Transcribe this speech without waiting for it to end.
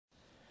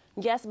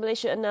Gas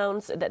Malaysia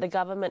announced that the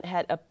government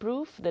had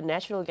approved the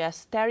natural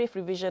gas tariff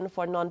revision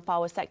for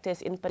non-power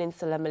sectors in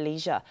Peninsular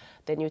Malaysia.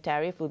 The new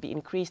tariff will be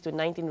increased to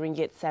 19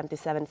 ringgit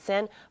 77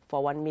 cent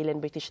for 1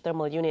 million British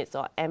thermal units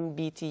or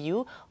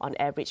MBTU, on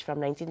average from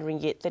 19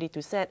 ringgit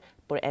 32 cent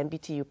per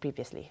MBTU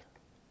previously.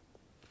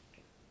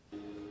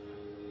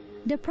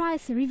 The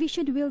price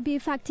revision will be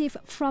effective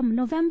from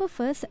November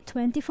 1st,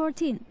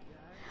 2014.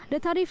 The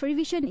tariff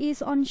revision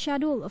is on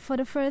schedule for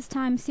the first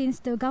time since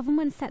the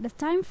government set the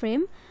time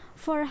frame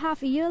for a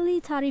half-yearly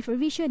tariff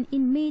revision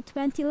in May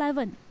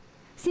 2011.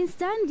 Since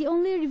then, the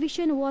only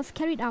revision was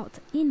carried out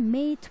in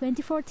May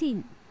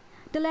 2014.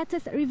 The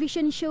latest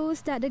revision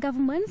shows that the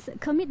government's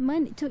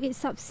commitment to its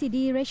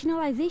subsidy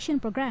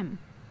rationalisation program.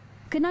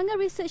 Kenanga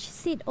Research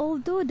said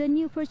although the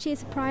new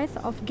purchase price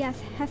of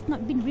gas has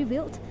not been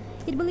revealed,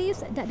 it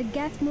believes that the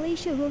Gas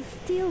Malaysia will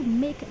still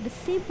make the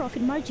same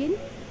profit margin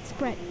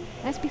spread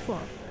as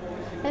before.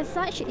 As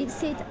such, it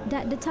said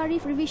that the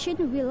tariff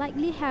revision will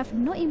likely have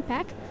no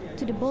impact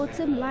to the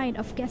bottom line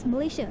of Gas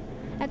Malaysia,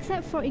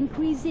 except for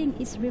increasing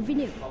its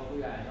revenue.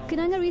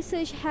 Kenanga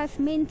Research has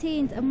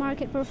maintained a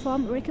market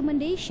perform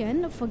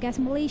recommendation for Gas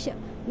Malaysia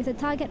with a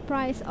target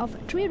price of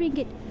 3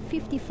 ringgit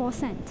 54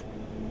 cent.